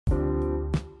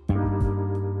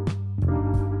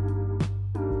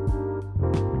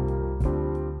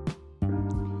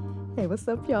what's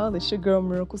up, y'all? It's your girl,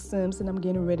 Miracle Sims, and I'm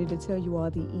getting ready to tell you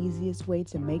all the easiest way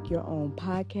to make your own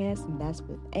podcast, and that's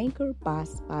with Anchor by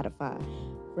Spotify.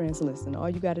 Friends, listen, all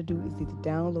you got to do is either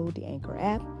download the Anchor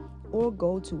app or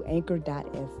go to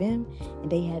anchor.fm, and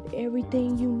they have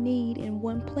everything you need in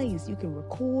one place. You can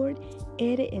record,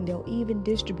 edit, and they'll even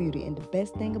distribute it. And the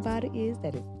best thing about it is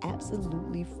that it's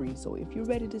absolutely free. So if you're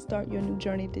ready to start your new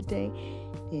journey today,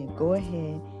 then go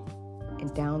ahead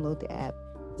and download the app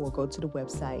or go to the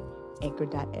website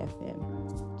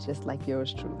anchor.fm, just like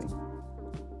yours truly.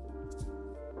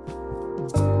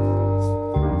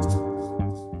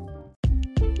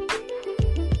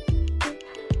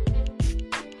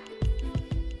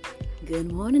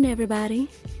 Good morning, everybody.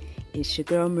 It's your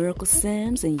girl, Miracle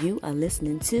Sims, and you are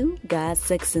listening to God,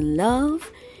 Sex, and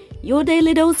Love, your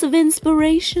daily dose of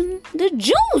inspiration, the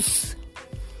juice.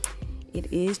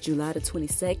 It is July the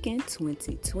 22nd,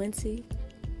 2020.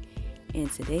 And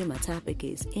today my topic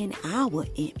is in our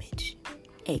image,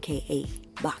 aka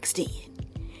boxed in.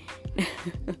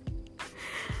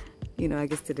 I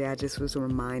guess today I just was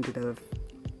reminded of,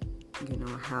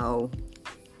 how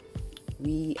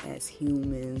we as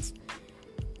humans,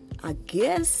 I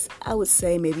guess I would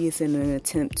say maybe it's in an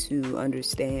attempt to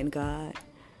understand God.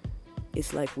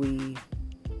 It's like we,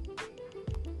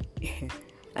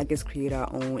 I guess, create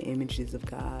our own images of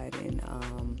God and,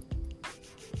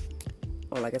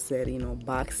 or like I said,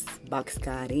 box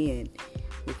God in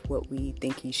with what we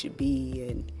think he should be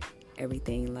and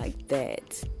everything like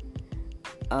that.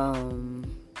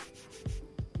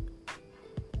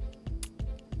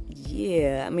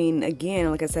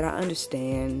 Again, like I said, I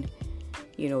understand,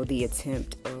 the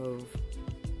attempt of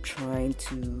trying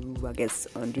to, I guess,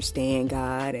 understand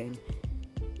God and,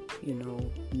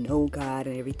 know God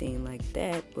and everything like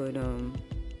that. But,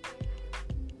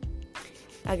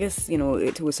 I guess,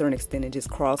 to a certain extent, it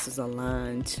just crosses a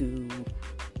line to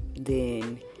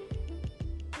then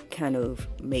kind of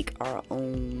make our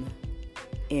own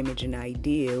image and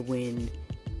idea when,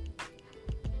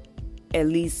 at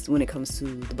least when it comes to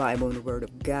the Bible and the Word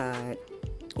of God,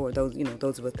 or those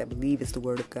of us that believe it's the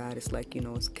Word of God, it's like,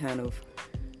 it's kind of,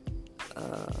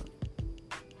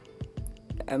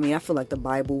 I feel like the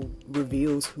Bible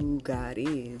reveals who God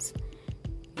is.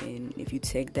 And if you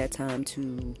take that time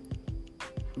to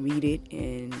read it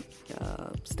and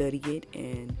study it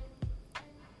and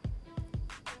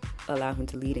allow him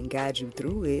to lead and guide you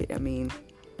through it, to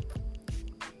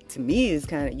me it's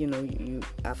kind of,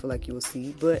 I feel like you will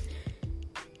see. But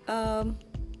I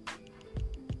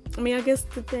guess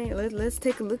the thing, let's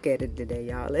take a look at it today,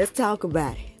 y'all. Let's talk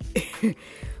about it.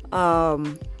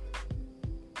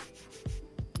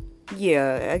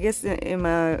 I guess in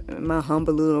my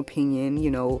humble little opinion,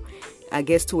 I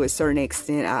guess to a certain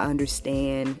extent, I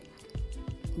understand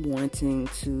wanting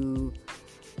to,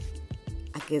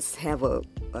 I guess, have a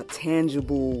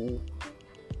tangible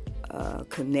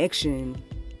connection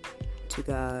to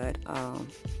God. I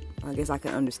guess I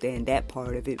can understand that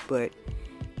part of it, but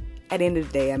at the end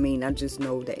of the day, I just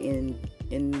know that in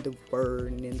the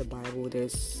Word and in the Bible,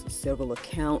 there's several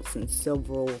accounts and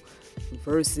several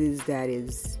verses that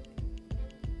is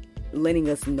letting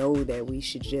us know that we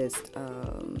should just,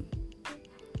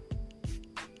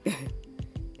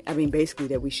 basically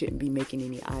that we shouldn't be making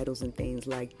any idols and things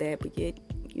like that, but yet,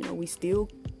 we still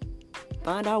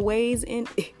find our ways in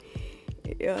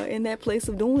that place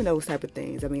of doing those type of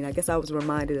things. I guess I was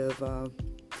reminded of,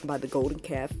 about the golden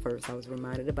calf first. I was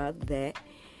reminded about that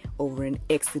over in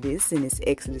Exodus, and it's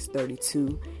Exodus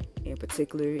 32 in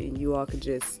particular, and you all could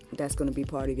that's going to be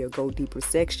part of your Go Deeper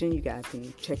section. You guys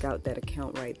can check out that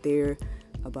account right there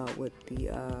about what the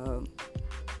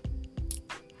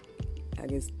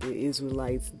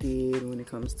Israelites did when it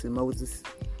comes to Moses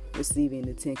receiving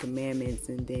the 10 Commandments,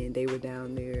 and then they were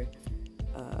down there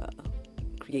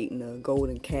creating a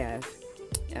golden calf.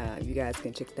 You guys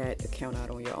can check that account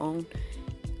out on your own.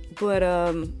 But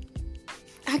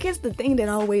I guess the thing that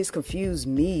always confused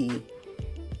me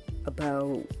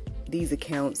about these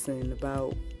accounts and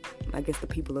about, I guess, the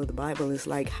people of the Bible is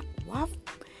like, why?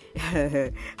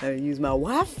 I use my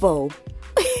why for.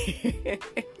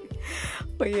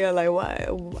 But yeah, like, why?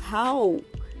 How?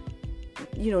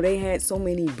 They had so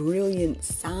many brilliant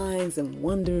signs and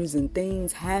wonders and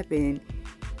things happen,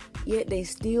 yet they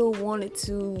still wanted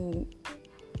to,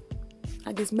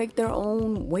 I guess, make their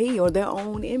own way or their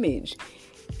own image.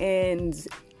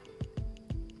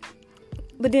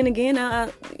 But then again, I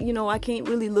can't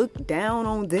really look down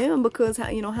on them because,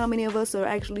 how many of us are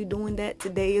actually doing that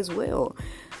today as well?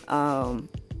 I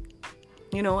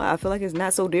feel like it's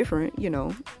not so different,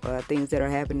 things that are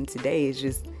happening today. It's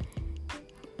just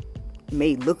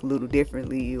may look a little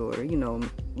differently, or,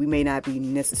 we may not be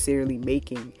necessarily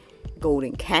making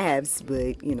golden calves,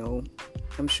 but,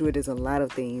 I'm sure there's a lot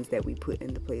of things that we put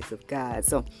in the place of God.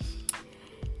 So,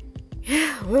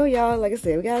 well, y'all, like I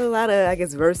said, we got a lot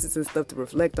of, verses and stuff to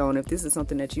reflect on. If this is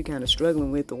something that you kind of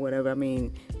struggling with or whatever, I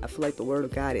feel like the Word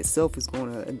of God itself is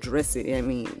going to address it.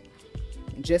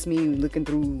 Just me looking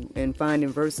through and finding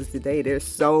verses today, there's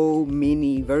so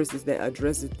many verses that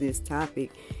addresses this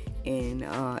topic and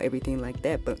everything like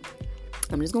that. But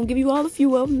I'm just going to give you all a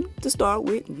few of them to start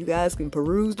with. You guys can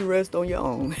peruse the rest on your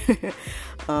own.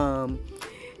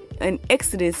 In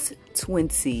Exodus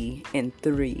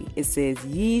 20:3, it says,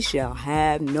 "Ye shall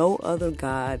have no other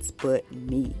gods but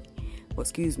me." Well,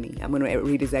 excuse me. I'm going to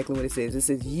read exactly what it says. It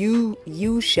says,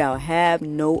 you shall have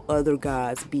no other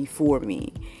gods before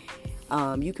me.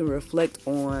 You can reflect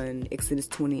on Exodus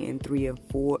 20:3 and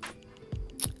 4,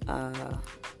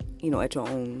 at your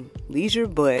own leisure,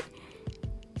 but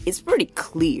it's pretty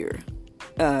clear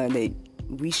that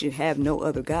we should have no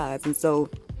other gods. And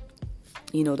so,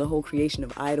 the whole creation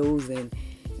of idols and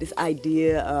this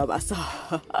idea of, I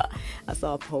saw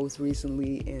a post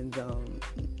recently, and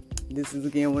this is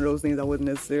again one of those things I wasn't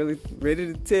necessarily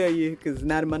ready to tell you because it's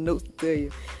not in my notes to tell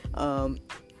you.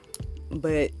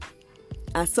 But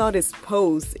I saw this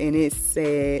post and it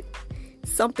said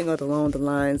something along the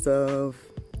lines of,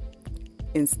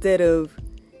 instead of,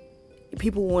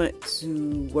 people want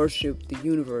to worship the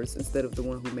universe instead of the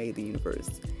one who made the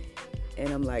universe. And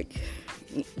I'm like,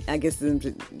 I guess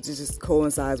it just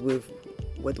coincides with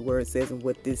what the word says and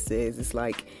what this says. It's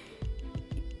like,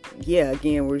 yeah,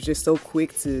 again, we're just so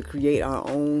quick to create our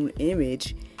own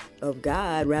image of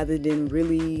God rather than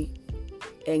really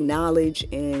acknowledge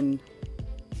and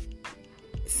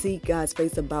seek God's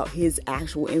face about his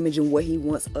actual image and what he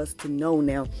wants us to know.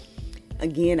 Now,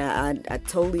 again, I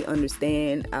totally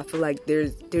understand. I feel like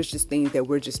there's just things that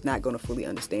we're just not going to fully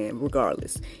understand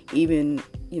regardless. Even,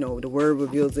 the word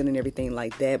reveals it and everything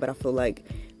like that. But I feel like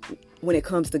when it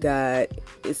comes to God,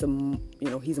 he's a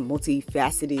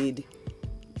multifaceted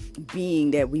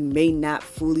being that we may not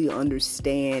fully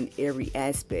understand every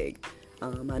aspect.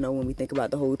 I know when we think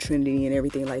about the whole Trinity and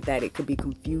everything like that, it could be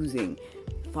confusing.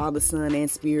 Father, Son,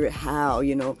 and Spirit, how,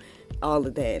 all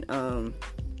of that.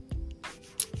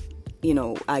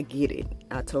 I get it.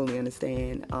 I totally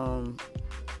understand.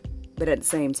 But at the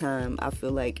same time, I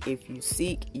feel like if you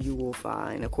seek, you will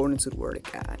find, according to the Word of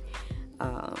God.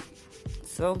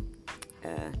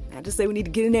 I just say we need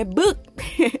to get in that book.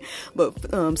 But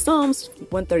Psalms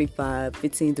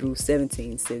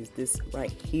 135:15-17 says this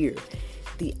right here.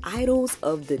 "The idols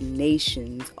of the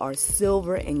nations are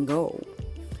silver and gold,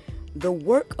 the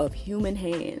work of human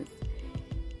hands.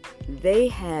 They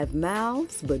have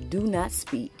mouths, but do not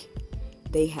speak.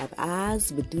 They have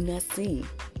eyes, but do not see.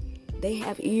 They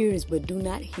have ears, but do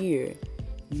not hear.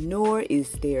 Nor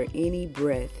is there any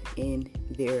breath in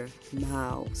their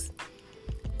mouths."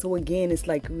 So again, it's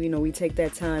like, we take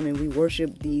that time and we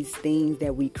worship these things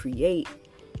that we create.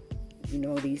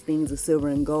 These things of silver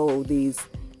and gold, these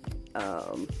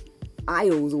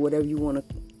idols or whatever you want to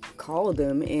call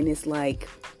them. And it's like,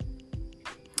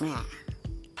 well,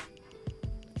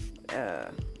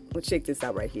 check this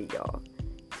out right here, y'all.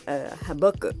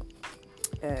 Habakkuk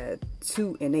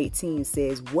 2:18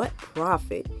 says, "What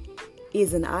profit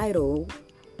is an idol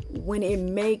when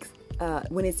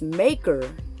its maker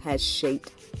has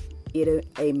shaped it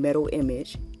a metal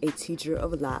image, a teacher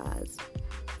of lies?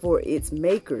 For its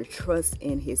maker trusts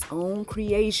in his own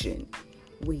creation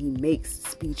when he makes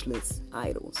speechless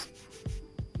idols."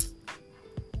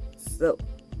 So,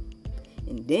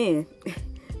 and then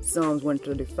Psalms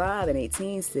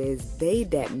 135:18 says, "They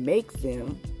that make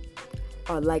them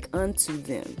are like unto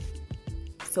them.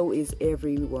 So is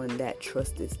everyone that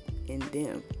trusteth in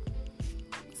them."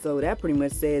 So that pretty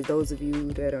much says those of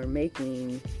you that are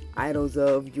making idols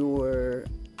of your,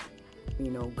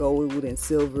 gold and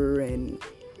silver and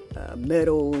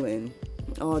metal and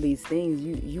all these things,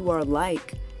 you are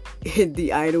like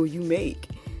the idol you make.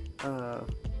 Oh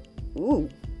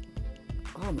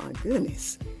my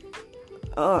goodness.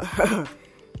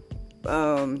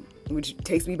 Which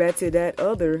takes me back to that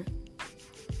other.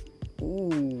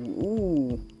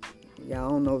 Y'all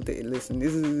don't know if they listen. I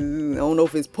don't know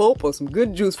if it's pulp or some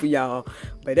good juice for y'all,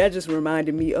 but that just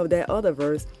reminded me of that other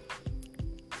verse.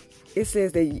 It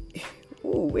says that,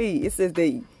 it says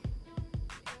that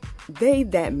they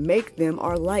that make them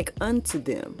are like unto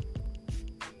them.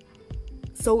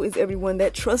 So is everyone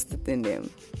that trusteth in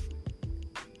them.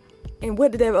 And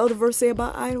what did that other verse say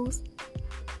about idols?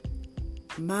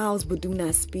 Mouths but do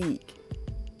not speak.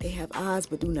 They have eyes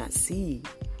but do not see.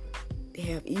 They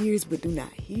have ears but do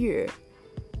not hear.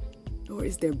 nor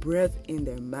is there breath in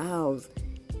their mouths.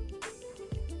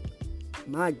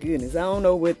 My goodness, I don't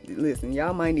know listen,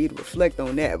 y'all might need to reflect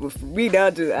on that. But for me, I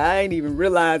didn't even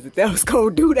realize that was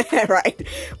going to do that, right?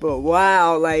 But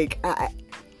wow, like,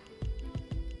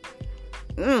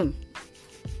 do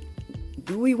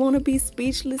we want to be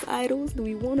speechless idols? Do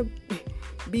we want to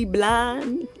be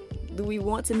blind? Do we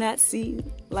want to not see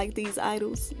like these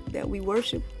idols that we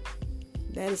worship?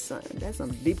 That's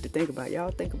something deep to think about.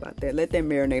 Y'all think about that. Let that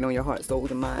marinate on your heart,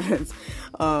 souls, and minds.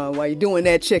 While you're doing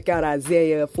that, check out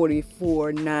Isaiah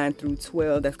 44, 9 through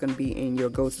 12. That's going to be in your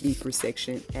Go Deeper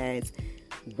section as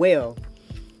well.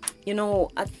 You know,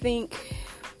 I think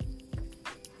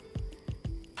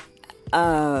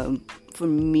for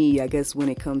me, I guess when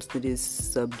it comes to this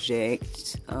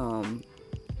subject,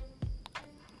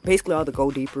 basically all the Go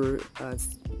Deeper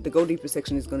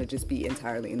section is going to just be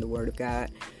entirely in the Word of God.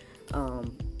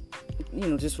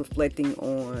 Just reflecting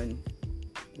on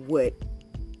what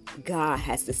God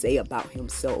has to say about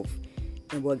himself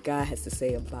and what God has to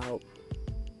say about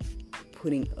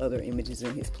putting other images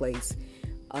in his place.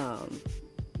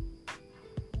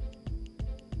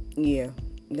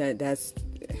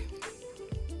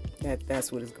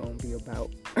 That's what it's going to be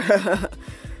about.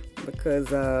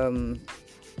 Because,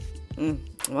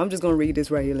 I'm just going to read this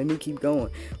right here. Let me keep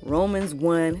going. Romans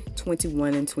 1,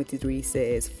 21 and 23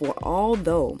 says, "For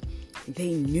although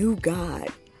they knew God,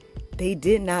 they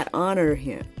did not honor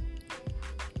him,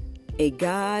 a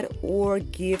God, or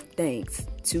give thanks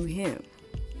to him.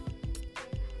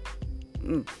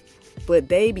 But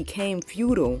they became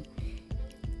futile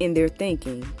in their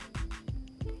thinking,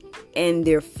 and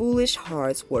their foolish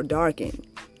hearts were darkened.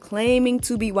 Claiming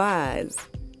to be wise,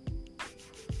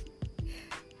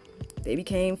 they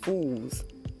became fools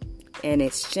and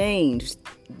exchanged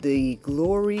the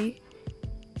glory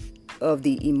of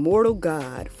the immortal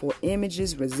God for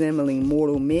images resembling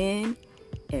mortal men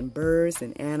and birds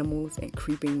and animals and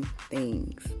creeping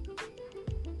things."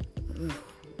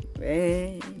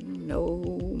 Man.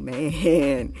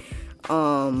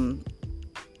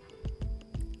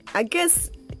 I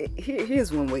guess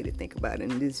here's one way to think about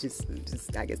it, and this just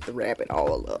I guess to wrap it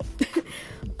all up.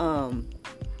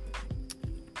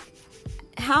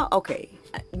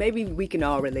 Maybe we can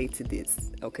all relate to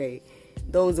this, okay?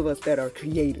 Those of us that are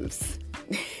creatives.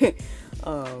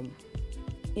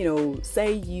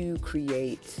 Say you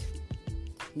create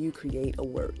a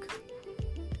work.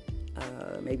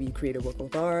 Maybe you create a work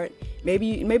of art. Maybe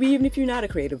even if you're not a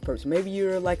creative person, maybe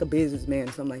you're like a businessman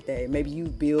or something like that. Maybe you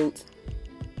built,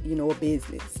 a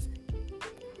business.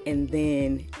 And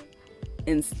then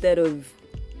instead of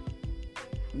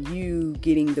you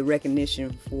getting the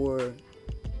recognition for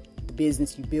the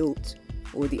business you built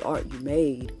or the art you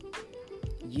made,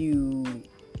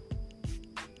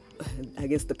 I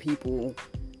guess the people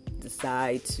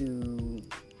decide to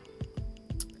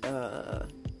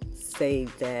say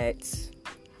that,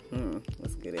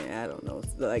 let's get in, I don't know,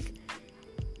 it's like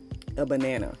a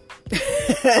banana.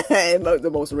 The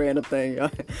most random thing.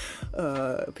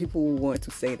 People want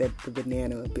to say that the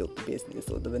banana built the business,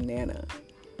 or the banana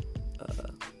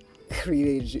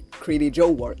created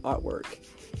your artwork.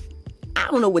 I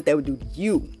don't know what that would do to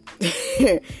you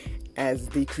as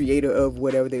the creator of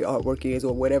whatever the artwork is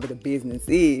or whatever the business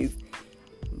is,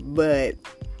 but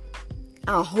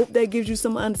I hope that gives you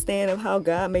some understanding of how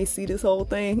God may see this whole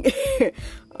thing.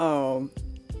 Because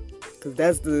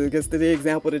that's the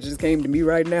example that just came to me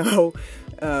right now.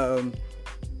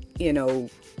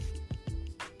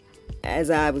 As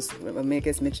I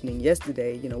guess mentioning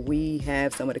yesterday, we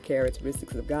have some of the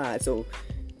characteristics of God. So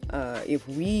if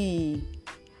we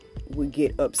would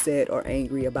get upset or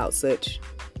angry about such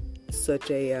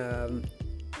a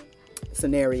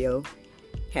scenario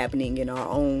happening in our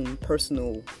own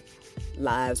personal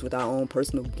lives with our own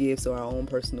personal gifts or our own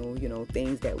personal,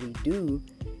 things that we do,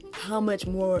 how much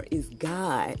more is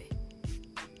God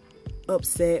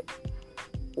upset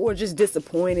or just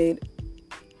disappointed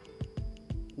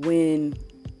when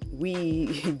we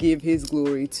give his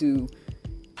glory to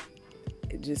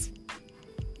just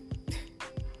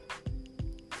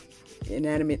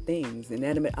inanimate things,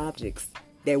 inanimate objects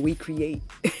that we create?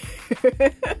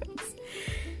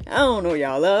 I don't know,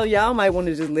 y'all. Y'all might want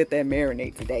to just let that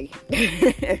marinate today.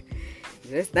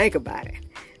 Just think about it.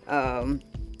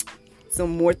 Some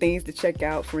more things to check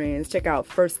out, friends. Check out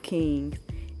 1 Kings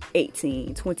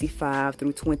 18, 25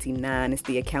 through 29. It's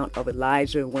the account of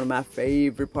Elijah, one of my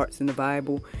favorite parts in the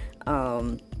Bible.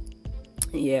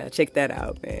 Check that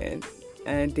out, man.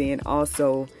 And then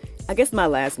also, I guess my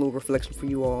last little reflection for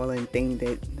you all, and thing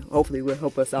that hopefully will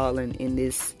help us all in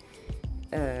this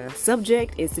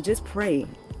subject, is to just pray.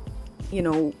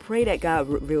 Pray that God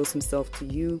reveals himself to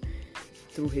you.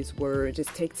 through his word.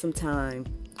 Just take some time,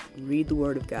 read the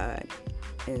word of God,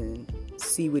 and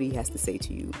see what he has to say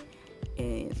to you,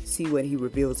 and see what he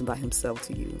reveals about himself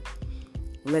to you.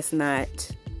 Let's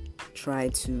not try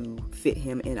to fit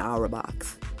him in our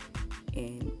box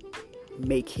and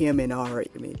make him in our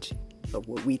image of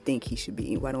what we think he should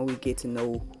be. Why don't we get to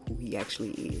know who he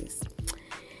actually is?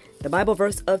 The Bible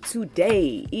verse of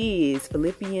today is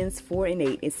Philippians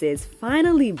 4:8. It says,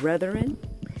 "Finally, brethren,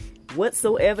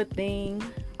 whatsoever things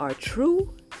are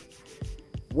true,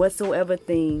 whatsoever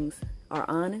things are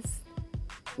honest,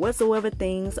 whatsoever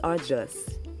things are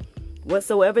just,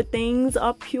 whatsoever things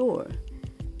are pure,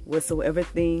 whatsoever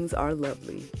things are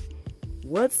lovely,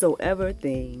 whatsoever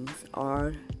things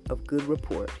are of good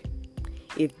report,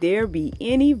 if there be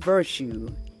any virtue,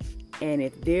 and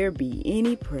if there be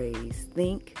any praise,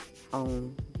 think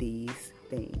on these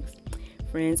things."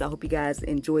 Friends, I hope you guys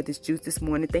enjoyed this juice this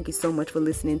morning. Thank you so much for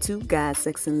listening to God,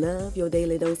 Sex, and Love, your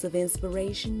daily dose of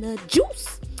inspiration, the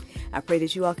juice. I pray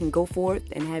that you all can go forth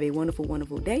and have a wonderful,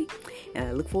 wonderful day. And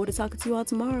I look forward to talking to you all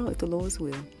tomorrow, if the Lord's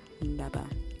will. Bye-bye.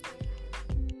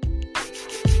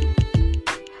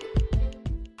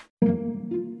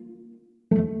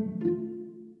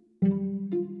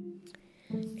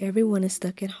 Everyone is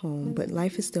stuck at home, but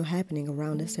life is still happening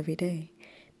around us every day.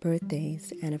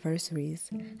 Birthdays, anniversaries,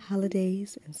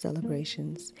 holidays, and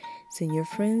celebrations. Send your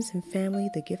friends and family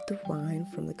the gift of wine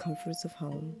from the comforts of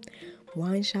home.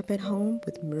 Wine shop at home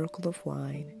with Miracle of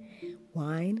Wine.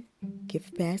 Wine,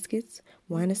 gift baskets,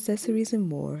 wine accessories, and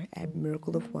more at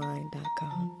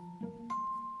miracleofwine.com.